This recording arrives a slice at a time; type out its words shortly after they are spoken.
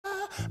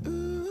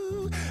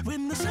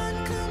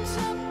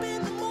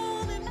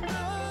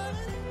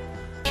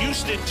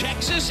Houston,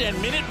 Texas,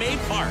 and Minute Maid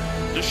Park.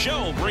 The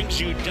show brings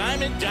you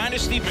Diamond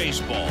Dynasty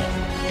Baseball.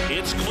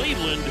 It's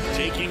Cleveland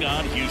taking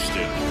on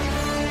Houston.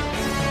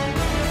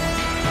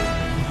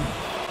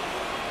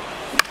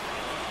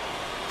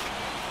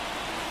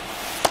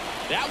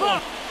 That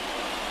one.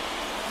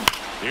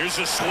 Here's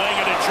a swing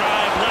and a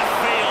drive left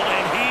field,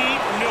 and he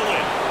knew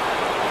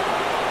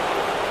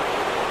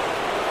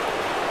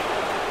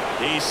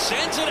it. He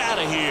sends it out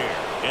of here,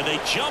 and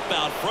they jump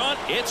out front.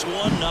 It's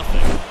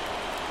 1-0.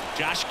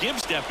 Josh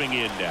Gibbs stepping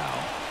in now.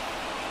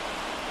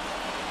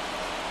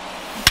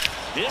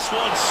 This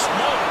one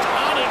smoked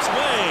on its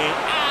way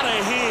out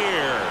of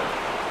here.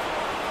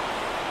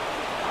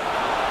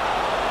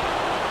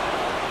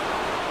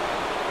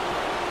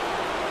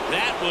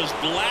 That was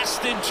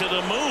blasted to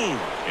the moon,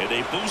 and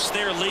they boost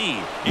their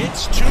lead.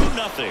 It's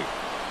 2-0.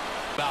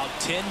 About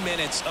 10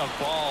 minutes of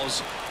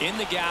balls in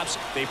the gaps.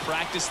 They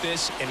practice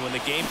this, and when the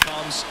game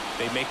comes,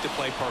 they make the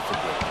play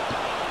perfectly.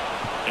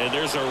 And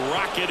there's a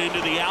rocket into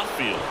the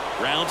outfield.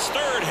 Rounds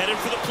third, headed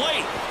for the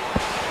plate.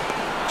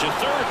 To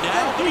third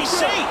now, but he's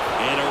safe.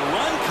 And a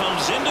run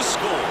comes in to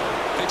score.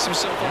 Picks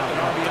himself up an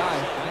RBI.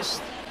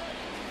 Nice.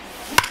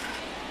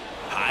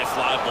 High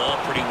fly ball,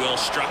 pretty well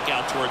struck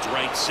out towards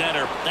right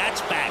center.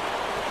 That's back.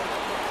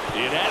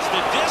 It has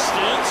the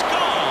distance,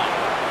 gone.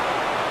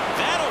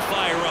 That'll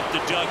fire up the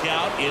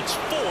dugout. It's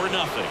 4-0.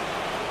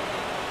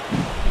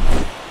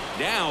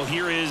 Now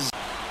here is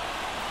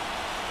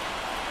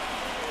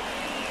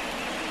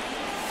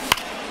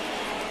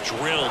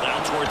drilled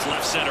out towards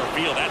left center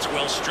field. That's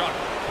well struck.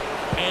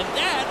 And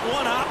that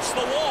one hops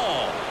the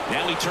wall.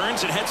 Now he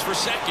turns and heads for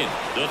second.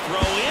 The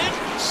throw in,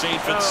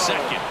 safe at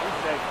second.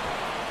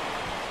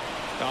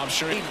 I'm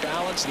sure he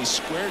balanced and he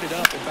squared it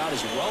up about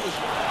as well as.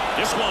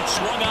 This one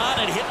swung on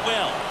and hit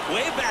well.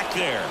 Way back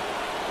there.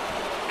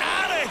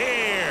 Out of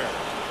here.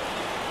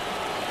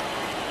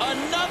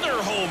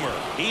 Another homer.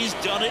 He's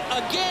done it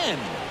again.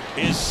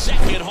 His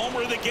second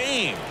homer of the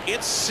game.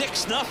 It's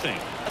 6-0.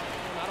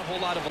 Whole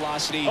lot of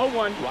velocity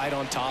right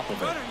on top of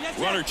it.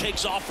 Runner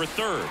takes off for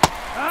third.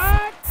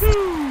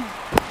 The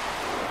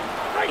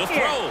Right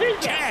throw,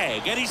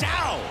 tag, and he's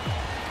out.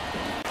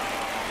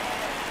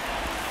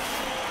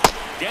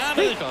 Down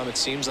to the... It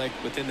seems like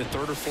within the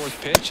third or fourth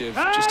pitch of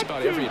just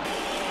about every.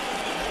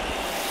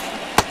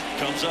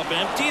 Comes up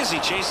empty as he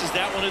chases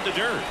that one in the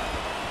dirt.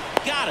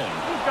 Got him.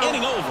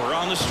 Inning over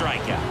on the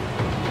strikeout.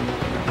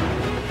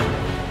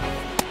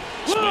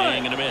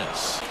 Swing and a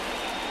miss.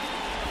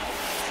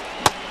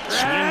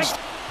 Swings.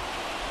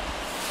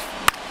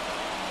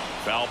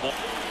 Foul ball.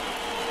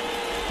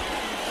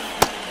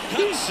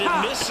 Cuts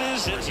and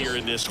misses. It's here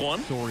in this one.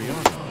 This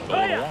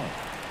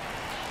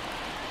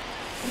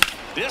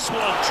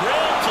one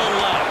drilled to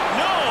left.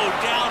 No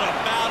doubt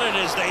about it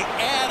as they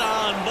add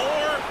on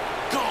more.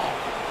 Gone.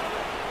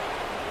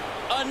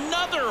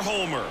 Another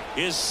homer.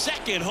 His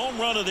second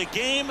home run of the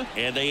game.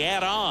 And they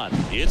add on.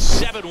 It's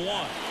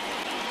 7-1.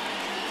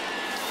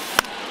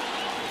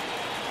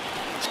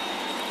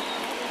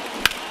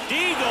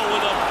 Dihigoooooo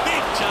with a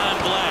big-time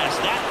blast.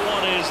 That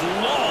one is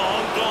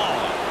long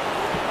gone.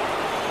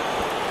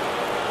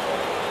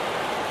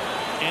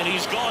 And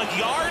he's gone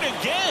yard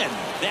again.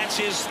 That's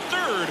his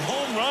third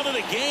home run of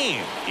the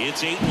game.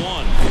 It's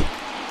 8-1.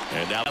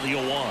 And now the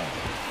 0-1.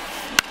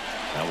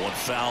 That one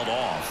fouled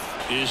off.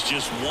 Is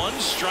just one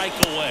strike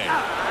away.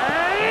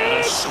 And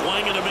a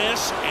swing and a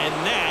miss, and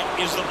that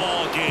is the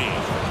ball game.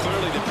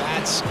 Clearly the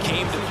bats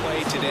came to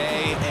play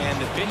today, and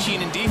the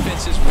pitching and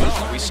defense as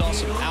well. We saw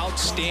some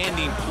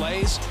outstanding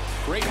plays,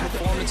 great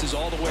performances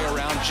all the way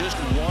around. Just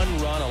one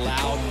run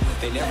allowed.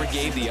 They never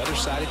gave the other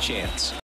side a chance.